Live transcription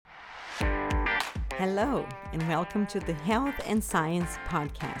Hello, and welcome to the Health and Science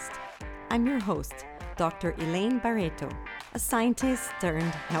Podcast. I'm your host, Dr. Elaine Barreto, a scientist turned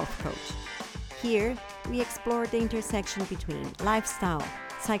health coach. Here, we explore the intersection between lifestyle,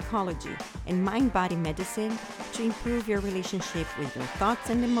 psychology, and mind-body medicine to improve your relationship with your thoughts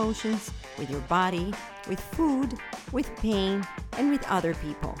and emotions, with your body, with food, with pain, and with other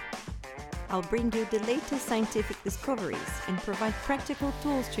people. I'll bring you the latest scientific discoveries and provide practical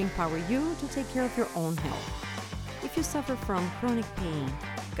tools to empower you to take care of your own health. If you suffer from chronic pain,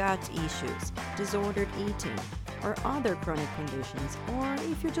 gut issues, disordered eating, or other chronic conditions, or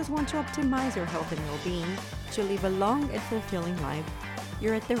if you just want to optimize your health and well-being to live a long and fulfilling life,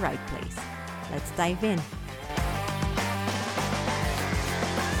 you're at the right place. Let's dive in.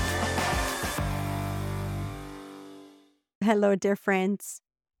 Hello, dear friends.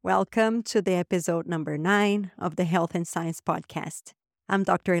 Welcome to the episode number 9 of the Health and Science Podcast. I'm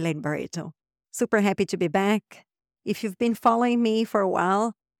Dr. Elaine Barreto. Super happy to be back. If you've been following me for a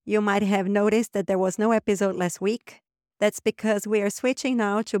while, you might have noticed that there was no episode last week. That's because we are switching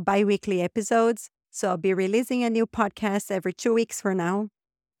now to bi-weekly episodes, so I'll be releasing a new podcast every 2 weeks from now.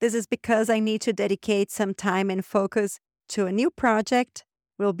 This is because I need to dedicate some time and focus to a new project.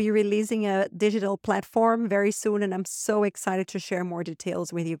 We'll be releasing a digital platform very soon, and I'm so excited to share more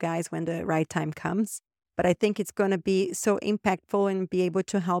details with you guys when the right time comes. But I think it's going to be so impactful and be able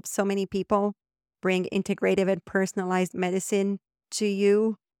to help so many people bring integrative and personalized medicine to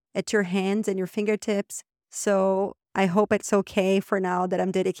you at your hands and your fingertips. So I hope it's okay for now that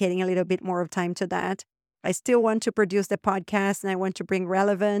I'm dedicating a little bit more of time to that. I still want to produce the podcast, and I want to bring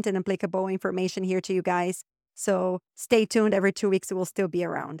relevant and applicable information here to you guys. So stay tuned. Every 2 weeks, it will still be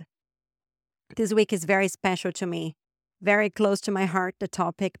around. This week is very special to me, very close to my heart, the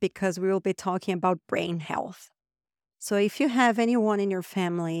topic, because we will be talking about brain health. So if you have anyone in your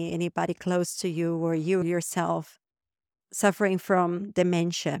family, anybody close to you, or you yourself suffering from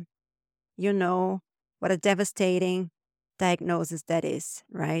dementia, you know what a devastating diagnosis that is,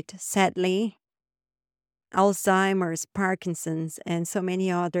 right? Sadly, Alzheimer's, Parkinson's, and so many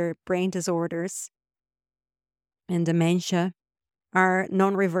other brain disorders and dementia are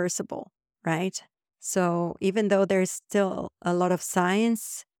non-reversible, right? So even though there's still a lot of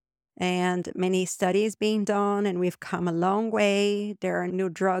science and many studies being done, and we've come a long way, there are new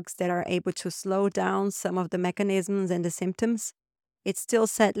drugs that are able to slow down some of the mechanisms and the symptoms. It's still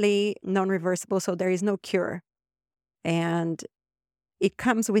sadly non-reversible, so there is no cure. And it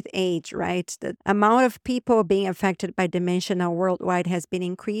comes with age, right? The amount of people being affected by dementia now worldwide has been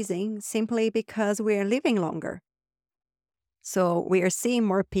increasing simply because we are living longer. So we are seeing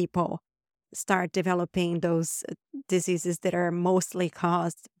more people start developing those diseases that are mostly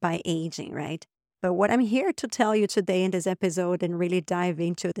caused by aging, right? But what I'm here to tell you today in this episode and really dive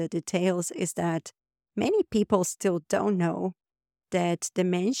into the details is that many people still don't know that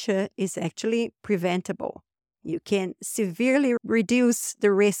dementia is actually preventable. You can severely reduce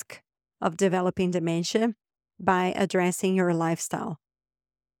the risk of developing dementia by addressing your lifestyle.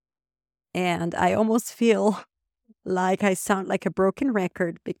 And I almost feel like I sound like a broken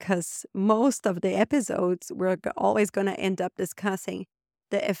record because most of the episodes we're always going to end up discussing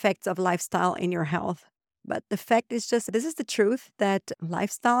the effects of lifestyle in your health. But the fact is just, this is the truth, that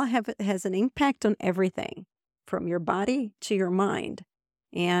lifestyle has an impact on everything from your body to your mind.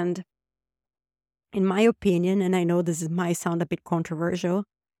 And in my opinion, and I know this might sound a bit controversial,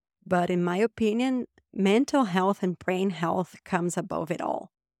 but in my opinion, mental health and brain health comes above it all.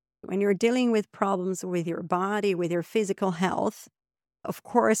 When you're dealing with problems with your body, with your physical health, of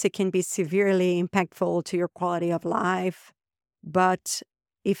course, it can be severely impactful to your quality of life. But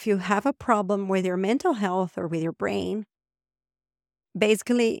if you have a problem with your mental health or with your brain,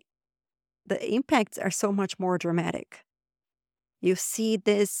 basically, the impacts are so much more dramatic. You see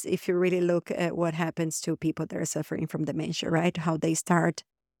this if you really look at what happens to people that are suffering from dementia, right? How they start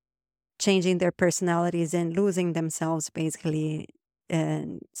changing their personalities and losing themselves, basically,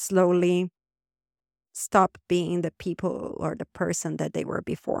 and slowly stop being the people or the person that they were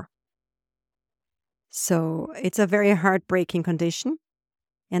before. So it's a very heartbreaking condition.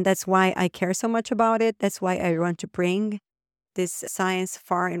 And that's why I care so much about it. That's why I want to bring this science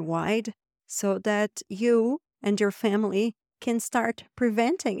far and wide so that you and your family can start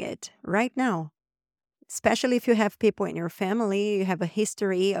preventing it right now. Especially if you have people in your family, you have a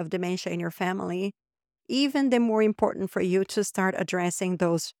history of dementia in your family, even the more important for you to start addressing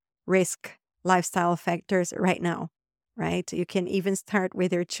those risk lifestyle factors right now, right? You can even start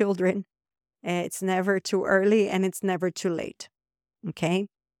with your children. It's never too early and it's never too late, okay?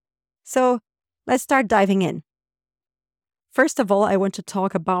 So let's start diving in. First of all, I want to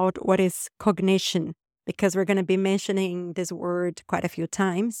talk about what is cognition, because we're going to be mentioning this word quite a few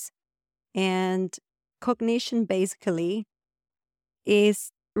times. And cognition basically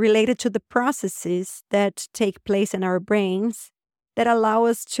is related to the processes that take place in our brains that allow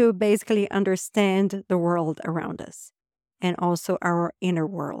us to basically understand the world around us and also our inner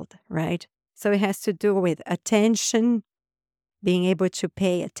world, right? So it has to do with attention, being able to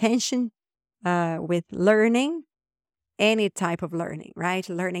pay attention, with learning, any type of learning, right?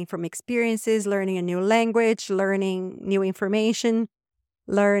 Learning from experiences, learning a new language, learning new information,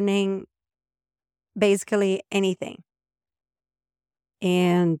 learning basically anything.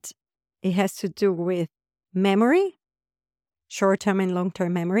 And it has to do with memory, short-term and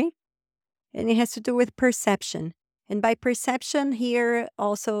long-term memory. And it has to do with perception. And by perception here,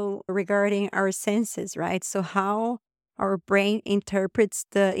 also regarding our senses, right? So how our brain interprets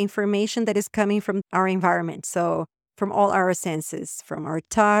the information that is coming from our environment. So from all our senses, from our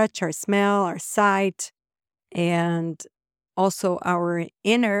touch, our smell, our sight, and also our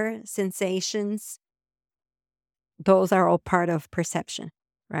inner sensations. Those are all part of perception,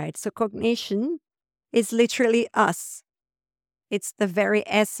 right? So cognition is literally us. It's the very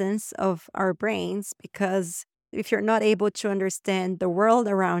essence of our brains, because if you're not able to understand the world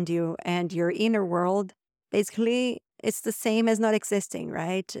around you and your inner world, basically it's the same as not existing,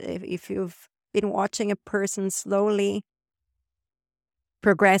 right? If you've been watching a person slowly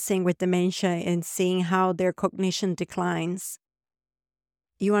progressing with dementia and seeing how their cognition declines,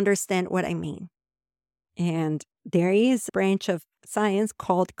 you understand what I mean. And there is a branch of science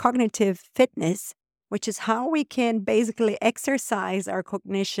called cognitive fitness, which is how we can basically exercise our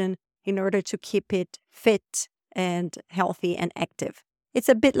cognition in order to keep it fit and healthy and active. It's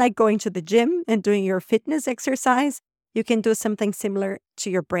a bit like going to the gym and doing your fitness exercise. You can do something similar to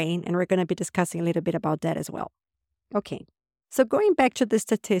your brain, and we're going to be discussing a little bit about that as well. Okay, so going back to the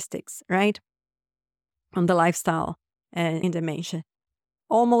statistics, right, on the lifestyle and in dementia,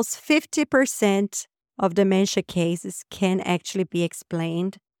 almost 50% of dementia cases can actually be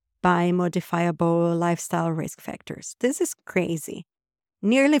explained by modifiable lifestyle risk factors. This is crazy.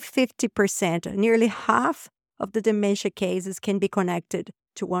 Nearly 50%, nearly half of the dementia cases can be connected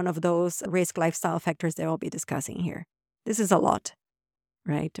to one of those risk lifestyle factors that we'll be discussing here. This is a lot,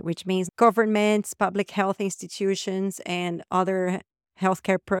 right? Which means governments, public health institutions, and other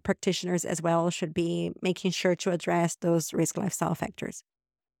healthcare practitioners as well should be making sure to address those risk lifestyle factors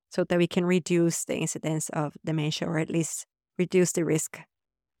so that we can reduce the incidence of dementia, or at least reduce the risk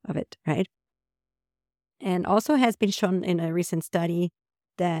of it, right? And also has been shown in a recent study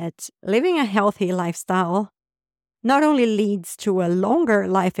that living a healthy lifestyle not only leads to a longer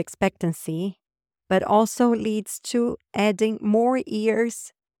life expectancy, but also leads to adding more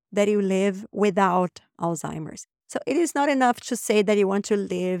years that you live without Alzheimer's. So it is not enough to say that you want to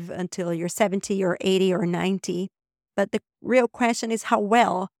live until you're 70 or 80 or 90, but the real question is, how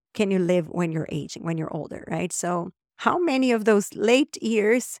well can you live when you're aging, when you're older, right? So how many of those late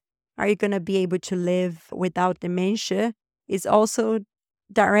years are you going to be able to live without dementia is also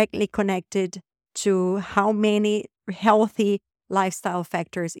directly connected to how many healthy lifestyle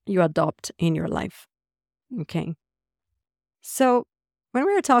factors you adopt in your life. Okay. So when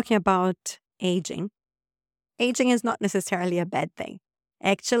we're talking about aging is not necessarily a bad thing.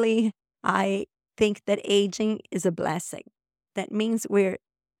 Actually, I think that aging is a blessing. That means we're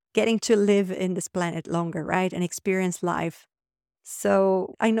getting to live in this planet longer, right? And experience life.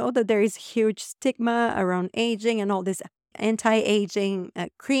 So I know that there is huge stigma around aging and all this anti-aging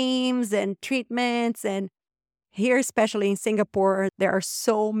creams and treatments. And here, especially in Singapore, there are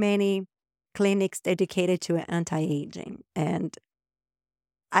so many clinics dedicated to anti-aging. And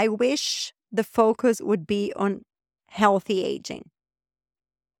I wish the focus would be on healthy aging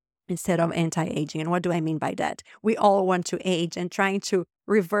instead of anti-aging. And what do I mean by that? We all want to age, and trying to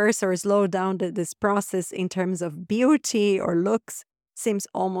reverse or slow down this process in terms of beauty or looks seems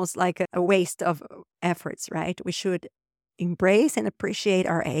almost like a waste of efforts, right? We should embrace and appreciate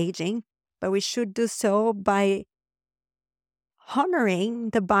our aging, but we should do so by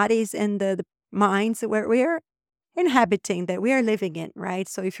honoring the bodies and the minds where we're inhabiting, that we are living in, right?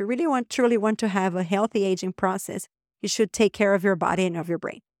 So if you really truly want to have a healthy aging process, you should take care of your body and of your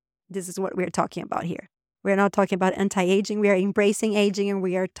brain. This is what we're talking about here. We're not talking about anti-aging. We are embracing aging, and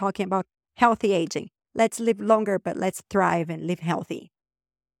we are talking about healthy aging. Let's live longer, but let's thrive and live healthy.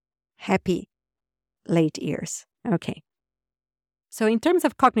 Happy late years. Okay. So in terms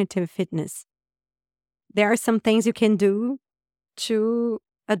of cognitive fitness, there are some things you can do to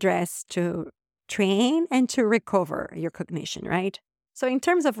address, to train, and to recover your cognition, right? So in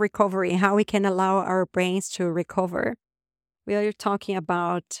terms of recovery, how we can allow our brains to recover, we are talking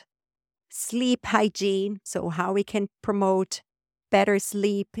about sleep hygiene. So, how we can promote better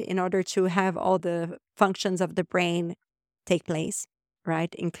sleep in order to have all the functions of the brain take place,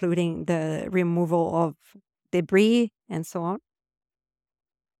 right? Including the removal of debris and so on.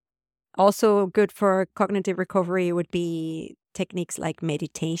 Also, good for cognitive recovery would be techniques like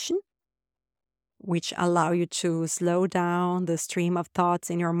meditation, which allow you to slow down the stream of thoughts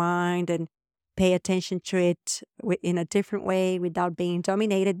in your mind and pay attention to it in a different way without being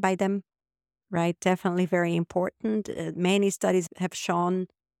dominated by them, right? Definitely very important. Many studies have shown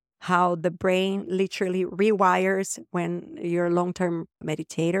how the brain literally rewires when you're long term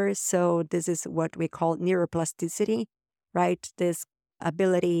meditators. So, this is what we call neuroplasticity, right? This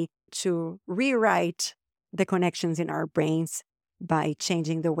ability to rewrite the connections in our brains by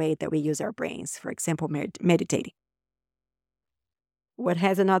changing the way that we use our brains, for example, meditating. What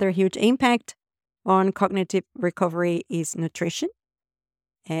has another huge impact on cognitive recovery is nutrition.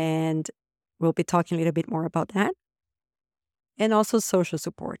 And we'll be talking a little bit more about that. And also social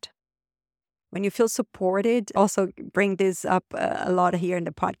support. When you feel supported, also bring this up a lot here in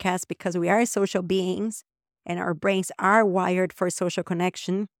the podcast because we are social beings and our brains are wired for social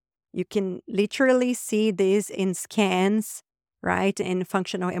connection. You can literally see this in scans, right? In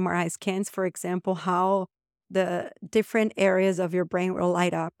functional MRI scans, for example, how the different areas of your brain will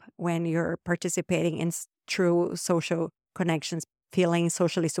light up when you're participating in true social connections, feeling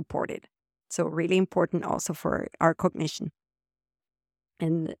socially supported. So, really important also for our cognition.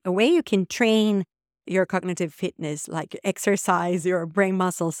 And a way you can train your cognitive fitness, like exercise your brain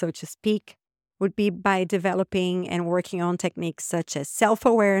muscles, so to speak, would be by developing and working on techniques such as self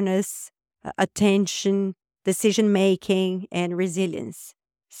awareness, attention, decision making, and resilience.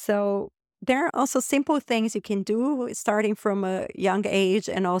 So, there are also simple things you can do starting from a young age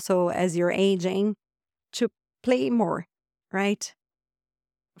and also as you're aging to play more, right?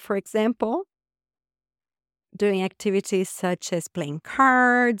 For example, doing activities such as playing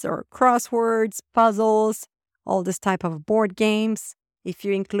cards or crosswords, puzzles, all this type of board games. If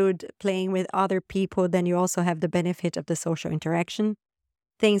you include playing with other people, then you also have the benefit of the social interaction.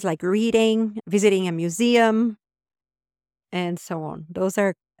 Things like reading, visiting a museum, and so on. Those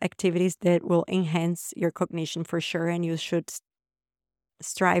are activities that will enhance your cognition for sure, and you should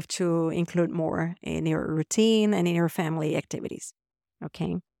strive to include more in your routine and in your family activities.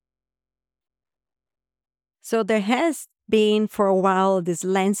 Okay. So there has been for a while this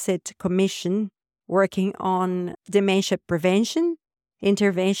Lancet Commission working on dementia prevention,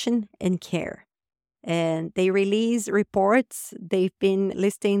 intervention, and care. And they release reports. They've been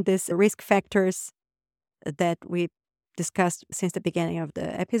listing these risk factors that we discussed since the beginning of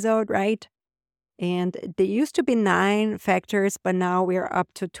the episode, right? And there used to be 9 factors, but now we're up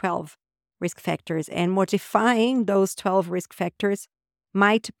to 12 risk factors. And modifying those 12 risk factors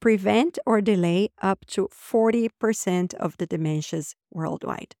might prevent or delay up to 40% of the dementias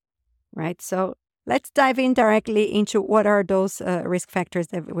worldwide, right? So let's dive in directly into what are those risk factors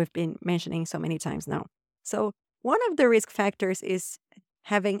that we've been mentioning so many times now. So one of the risk factors is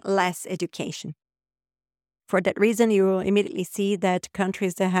having less education. For that reason, you will immediately see that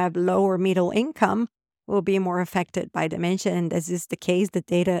countries that have low or middle income will be more affected by dementia. And this is the case. The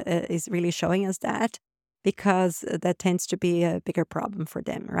data is really showing us that because that tends to be a bigger problem for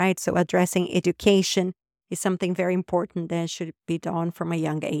them, right? So addressing education is something very important that should be done from a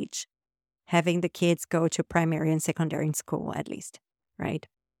young age. Having the kids go to primary and secondary school at least, right?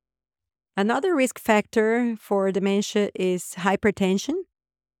 Another risk factor for dementia is hypertension.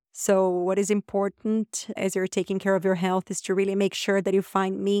 So, what is important as you're taking care of your health is to really make sure that you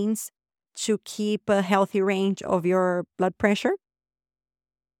find means to keep a healthy range of your blood pressure.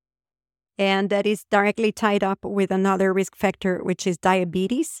 And that is directly tied up with another risk factor, which is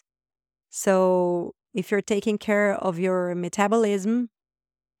diabetes. So, if you're taking care of your metabolism,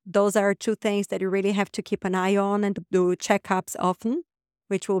 those are 2 things that you really have to keep an eye on and do checkups often,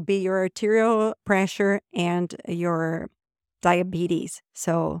 which will be your arterial pressure and your diabetes.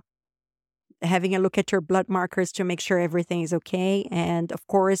 So having a look at your blood markers to make sure everything is okay. And of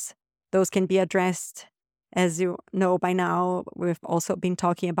course, those can be addressed. As you know by now, we've also been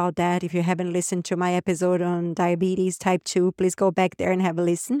talking about that. If you haven't listened to my episode on diabetes type 2, please go back there and have a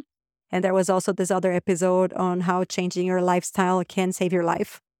listen. And there was also this other episode on how changing your lifestyle can save your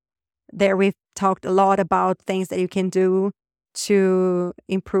life. There we've talked a lot about things that you can do to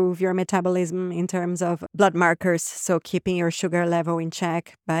improve your metabolism in terms of blood markers. So keeping your sugar level in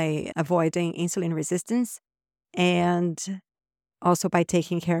check by avoiding insulin resistance and also by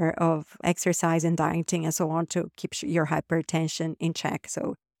taking care of exercise and dieting and so on to keep your hypertension in check.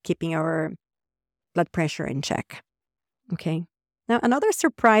 So keeping your blood pressure in check. Okay. Now, another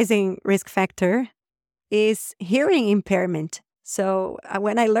surprising risk factor is hearing impairment. So,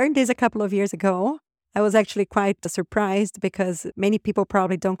 when I learned this a couple of years ago, I was actually quite surprised because many people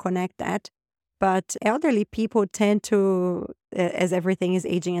probably don't connect that. But elderly people tend to, as everything is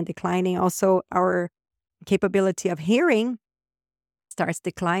aging and declining, also our capability of hearing starts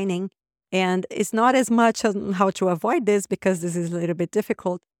declining. And it's not as much on how to avoid this because this is a little bit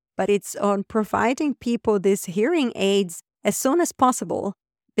difficult, but it's on providing people these hearing aids as soon as possible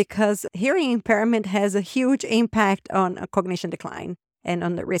because hearing impairment has a huge impact on a cognition decline and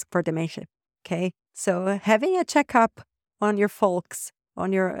on the risk for dementia. Okay. So having a checkup on your folks,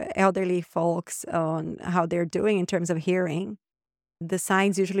 on your elderly folks, on how they're doing in terms of hearing, the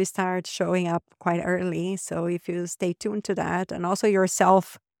signs usually start showing up quite early. So if you stay tuned to that, and also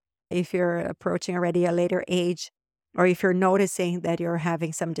yourself, if you're approaching already a later age, or if you're noticing that you're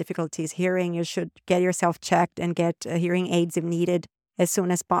having some difficulties hearing, you should get yourself checked and get hearing aids if needed as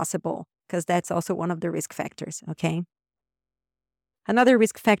soon as possible, because that's also one of the risk factors. Okay. Another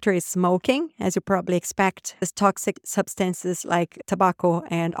risk factor is smoking. As you probably expect, as toxic substances like tobacco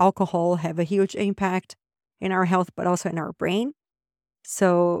and alcohol have a huge impact in our health, but also in our brain.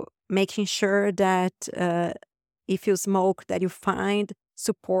 So making sure that if you smoke, that you find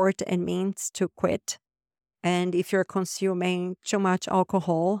support and means to quit. And if you're consuming too much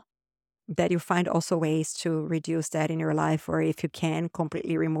alcohol, that you find also ways to reduce that in your life, or if you can,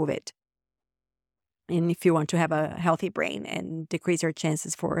 completely remove it. And if you want to have a healthy brain and decrease your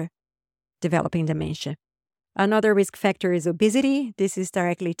chances for developing dementia. Another risk factor is obesity. This is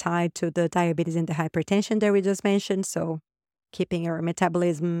directly tied to the diabetes and the hypertension that we just mentioned. So keeping your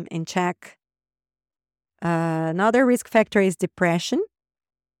metabolism in check. Another risk factor is depression.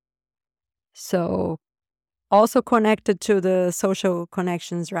 So also connected to the social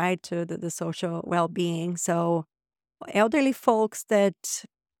connections, right? To the social well-being. So elderly folks that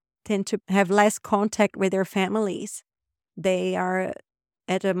tend to have less contact with their families, they are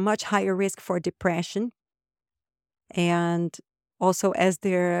at a much higher risk for depression. And also as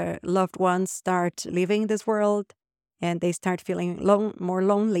their loved ones start leaving this world and they start feeling more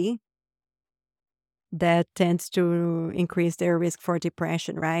lonely, that tends to increase their risk for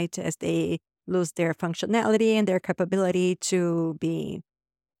depression, right? As they lose their functionality and their capability to be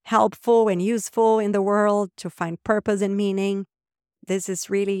helpful and useful in the world, to find purpose and meaning. This is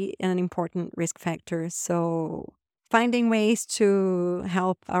really an important risk factor. So finding ways to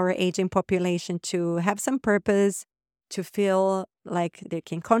help our aging population to have some purpose, to feel like they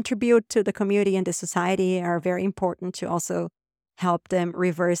can contribute to the community and the society are very important to also help them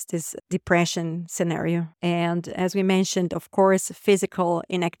reverse this depression scenario. And as we mentioned, of course, physical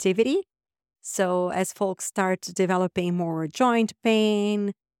inactivity. So as folks start developing more joint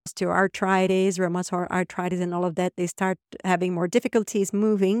pain, osteoarthritis, rheumatoid arthritis, and all of that, they start having more difficulties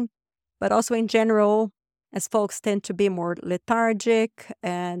moving. But also in general, as folks tend to be more lethargic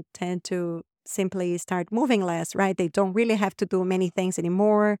and tend to simply start moving less, right? They don't really have to do many things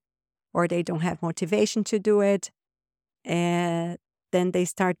anymore, or they don't have motivation to do it. And then they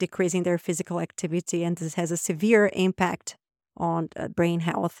start decreasing their physical activity, and this has a severe impact on brain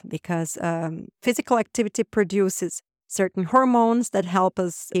health because physical activity produces certain hormones that help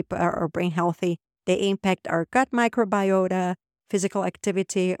us keep our brain healthy. They impact our gut microbiota. Physical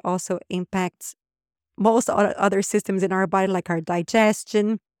activity also impacts most other systems in our body, like our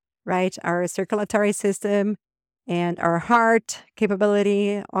digestion, right? Our circulatory system and our heart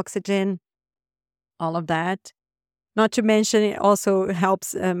capability, oxygen, all of that. Not to mention, it also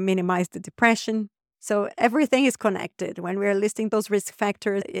helps minimize the depression. So everything is connected. When we're listing those risk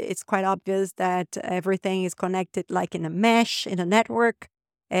factors, it's quite obvious that everything is connected like in a mesh, in a network.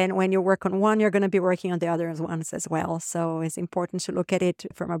 And when you work on one, you're going to be working on the other ones as well. So it's important to look at it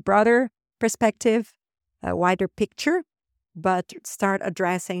from a broader perspective, a wider picture, but start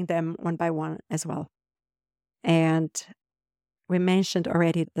addressing them one by one as well. And we mentioned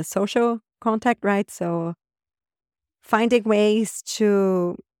already the social contact, right? So finding ways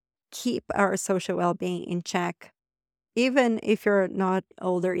to keep our social well-being in check, even if you're not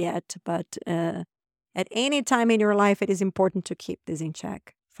older yet, but at any time in your life, it is important to keep this in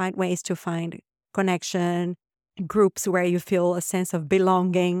check. Find ways to find connection, groups where you feel a sense of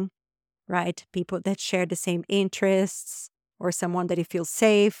belonging, right? People that share the same interests, or someone that you feel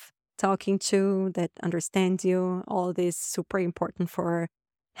safe talking to, that understands you. All this super important for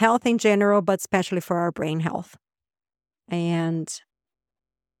health in general, but especially for our brain health. And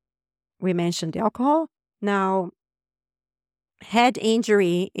we mentioned alcohol. Now, head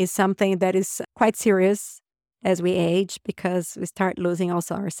injury is something that is quite serious as we age because we start losing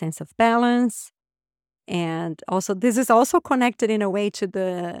also our sense of balance. And also, this is also connected in a way to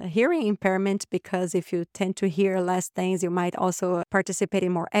the hearing impairment, because if you tend to hear less things, you might also participate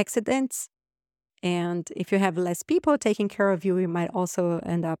in more accidents. And if you have less people taking care of you, you might also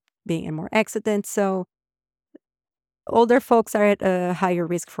end up being in more accidents. So older folks are at a higher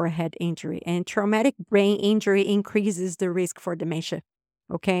risk for head injury, and traumatic brain injury increases the risk for dementia.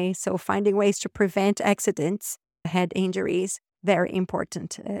 Okay, so finding ways to prevent accidents, head injuries, very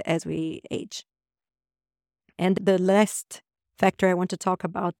important as we age. And the last factor I want to talk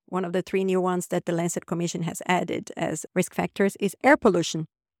about, one of the 3 new ones that the Lancet Commission has added as risk factors, is air pollution.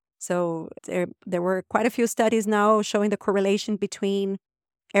 So there were quite a few studies now showing the correlation between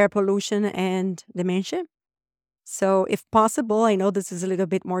air pollution and dementia. So if possible, I know this is a little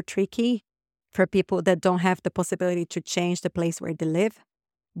bit more tricky for people that don't have the possibility to change the place where they live.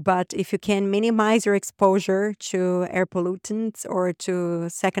 But if you can minimize your exposure to air pollutants or to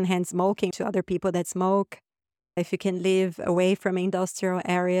secondhand smoking, to other people that smoke, if you can live away from industrial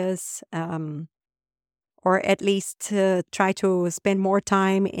areas, or at least try to spend more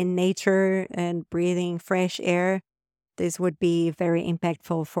time in nature and breathing fresh air, this would be very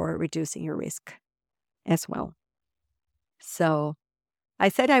impactful for reducing your risk as well. So I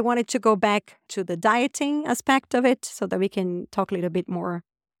said I wanted to go back to the dieting aspect of it so that we can talk a little bit more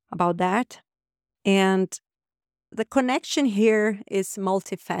about that. And the connection here is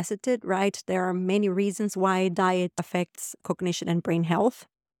multifaceted, right? There are many reasons why diet affects cognition and brain health.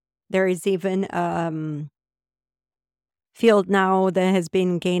 There is even field now that has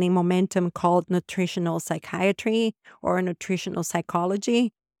been gaining momentum called nutritional psychiatry or nutritional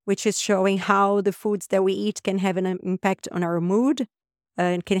psychology, which is showing how the foods that we eat can have an impact on our mood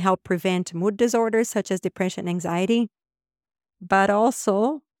and can help prevent mood disorders such as depression and anxiety. But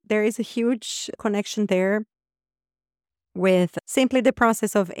also, there is a huge connection there with simply the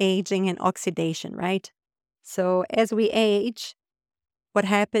process of aging and oxidation, right? So as we age, what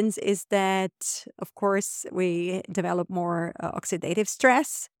happens is that, of course, we develop more oxidative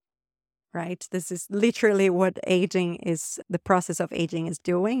stress, right? This is literally what aging is, the process of aging is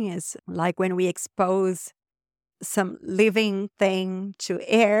doing, is like when we expose some living thing to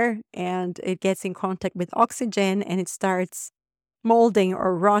air and it gets in contact with oxygen and it starts molding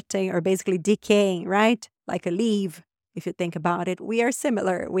or rotting or basically decaying, right? Like a leaf, if you think about it. We are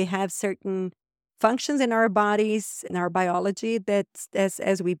similar. We have certain functions in our bodies, in our biology, that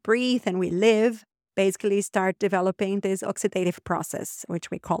as we breathe and we live, basically start developing this oxidative process,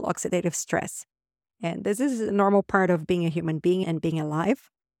 which we call oxidative stress. And this is a normal part of being a human being and being alive.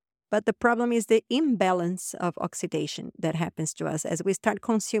 But the problem is the imbalance of oxidation that happens to us as we start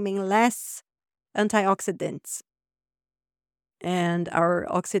consuming less antioxidants and our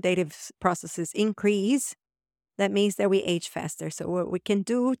oxidative processes increase. That means that we age faster. So what we can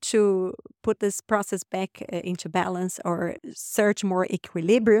do to put this process back into balance or search more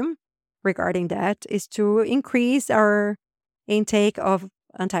equilibrium regarding that is to increase our intake of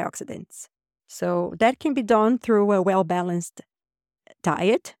antioxidants. So that can be done through a well-balanced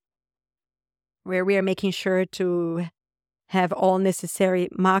diet, where we are making sure to have all necessary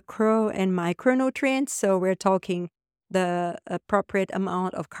macro and micronutrients. So we're talking the appropriate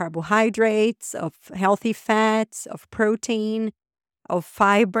amount of carbohydrates, of healthy fats, of protein, of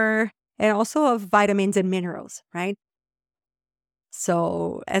fiber, and also of vitamins and minerals, right?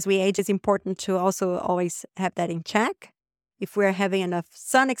 So as we age, it's important to also always have that in check. If we're having enough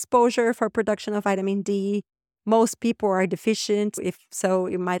sun exposure for production of vitamin D, most people are deficient. If so,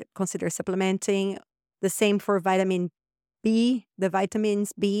 you might consider supplementing. The same for vitamin B, the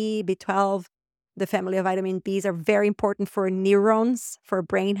vitamins B, B12, the family of vitamin Bs are very important for neurons, for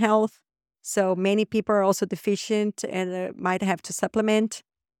brain health. So many people are also deficient and might have to supplement.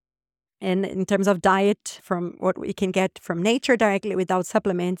 And in terms of diet, from what we can get from nature directly without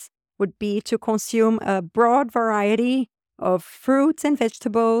supplements, would be to consume a broad variety of fruits and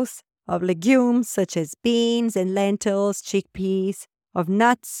vegetables, of legumes such as beans and lentils, chickpeas, of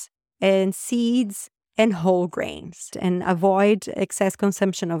nuts and seeds, and whole grains, and avoid excess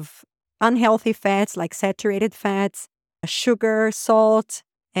consumption of unhealthy fats like saturated fats, sugar, salt,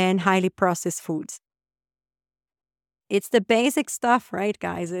 and highly processed foods. It's the basic stuff, right,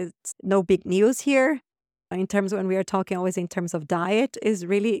 guys? It's no big news here. In terms, when we are talking always in terms of diet, is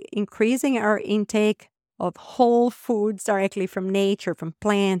really increasing our intake of whole foods directly from nature, from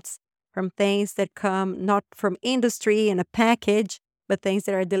plants, from things that come not from industry in a package, but things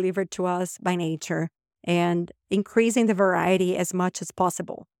that are delivered to us by nature, and increasing the variety as much as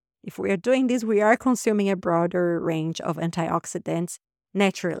possible. If we are doing this, we are consuming a broader range of antioxidants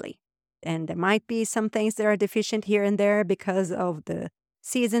naturally. And there might be some things that are deficient here and there because of the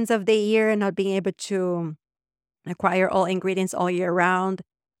seasons of the year and not being able to acquire all ingredients all year round,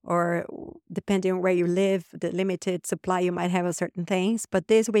 or depending on where you live, the limited supply you might have of certain things. But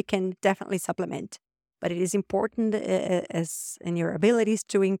this we can definitely supplement. But it is important as in your abilities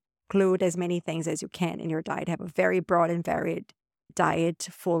to include as many things as you can in your diet. Have a very broad and varied diet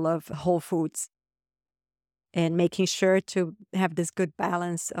full of whole foods, and making sure to have this good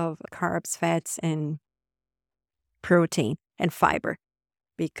balance of carbs, fats, and protein and fiber,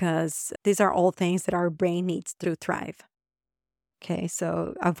 because these are all things that our brain needs to thrive. Okay,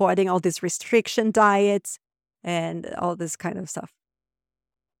 so avoiding all these restriction diets and all this kind of stuff.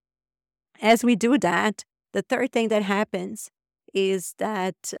 As we do that, the third thing that happens is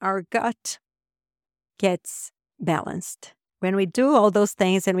that our gut gets balanced. When we do all those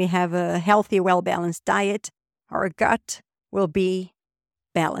things and we have a healthy, well-balanced diet, our gut will be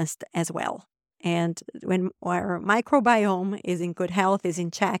balanced as well. And when our microbiome is in good health, is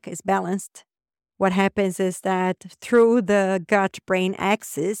in check, is balanced, what happens is that through the gut-brain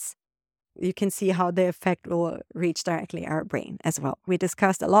axis, you can see how the effect will reach directly our brain as well. We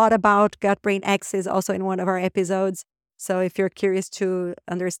discussed a lot about gut-brain axis also in one of our episodes. So if you're curious to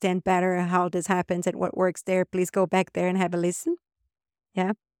understand better how this happens and what works there, please go back there and have a listen.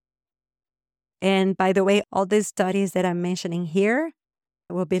 Yeah. And by the way, all these studies that I'm mentioning here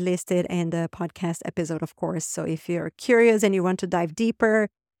will be listed in the podcast episode, of course. So if you're curious and you want to dive deeper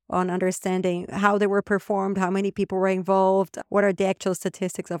on understanding how they were performed, how many people were involved, what are the actual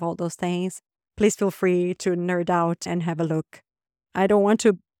statistics of all those things, please feel free to nerd out and have a look. I don't want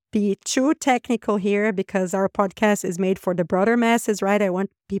to be too technical here because our podcast is made for the broader masses, right? I want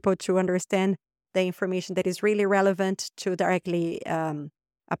people to understand the information that is really relevant to directly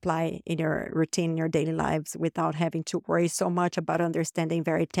apply in your routine, in your daily lives, without having to worry so much about understanding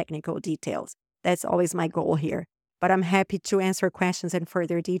very technical details. That's always my goal here. But I'm happy to answer questions and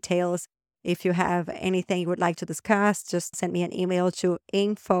further details. If you have anything you would like to discuss, just send me an email to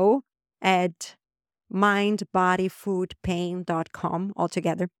info@mindbodyfoodpain.com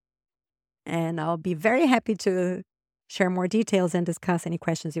altogether. And I'll be very happy to share more details and discuss any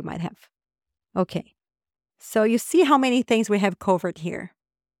questions you might have. Okay, so you see how many things we have covered here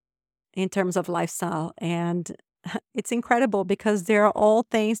in terms of lifestyle. And it's incredible because they're all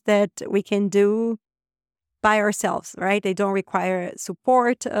things that we can do by ourselves, right? They don't require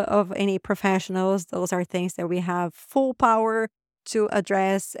support of any professionals. Those are things that we have full power to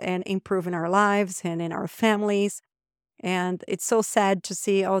address and improve in our lives and in our families. And it's so sad to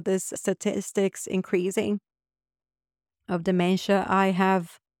see all these statistics increasing of dementia. I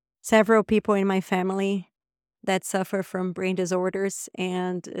have several people in my family that suffer from brain disorders,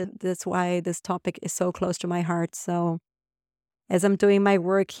 and that's why this topic is so close to my heart. So as I'm doing my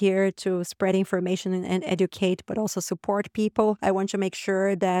work here to spread information and educate, but also support people, I want to make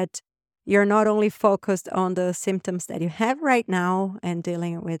sure that you're not only focused on the symptoms that you have right now and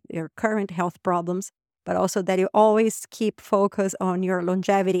dealing with your current health problems, but also that you always keep focus on your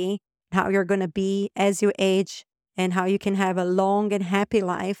longevity, how you're going to be as you age, and how you can have a long and happy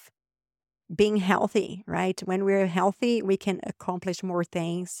life being healthy, right? When we're healthy, we can accomplish more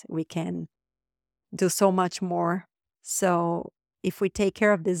things. We can do so much more. So if we take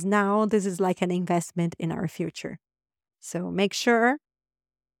care of this now, this is like an investment in our future. So make sure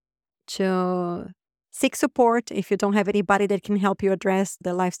to seek support if you don't have anybody that can help you address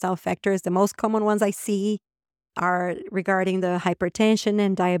the lifestyle factors. The most common ones I see are regarding the hypertension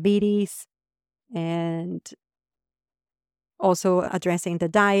and diabetes, and also addressing the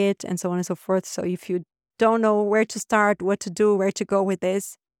diet and so on and so forth. So if you don't know where to start, what to do, where to go with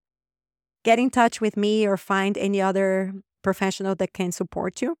this, get in touch with me or find any other professional that can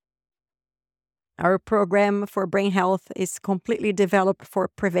support you. Our program for brain health is completely developed for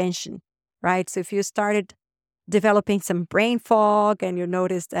prevention, right? So if you started developing some brain fog and you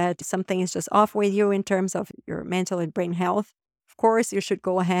notice that something is just off with you in terms of your mental and brain health, of course, you should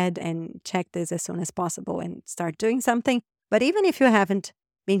go ahead and check this as soon as possible and start doing something. But even if you haven't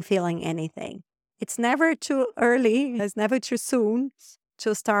been feeling anything, it's never too early, it's never too soon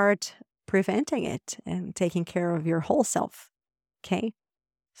to start preventing it and taking care of your whole self. Okay?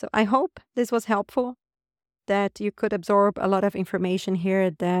 So I hope this was helpful, that you could absorb a lot of information here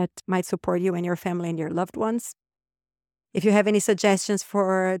that might support you and your family and your loved ones. If you have any suggestions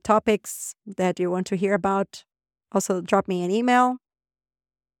for topics that you want to hear about, also drop me an email.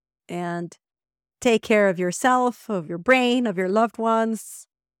 And take care of yourself, of your brain, of your loved ones.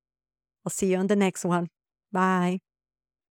 I'll see you on the next one. Bye.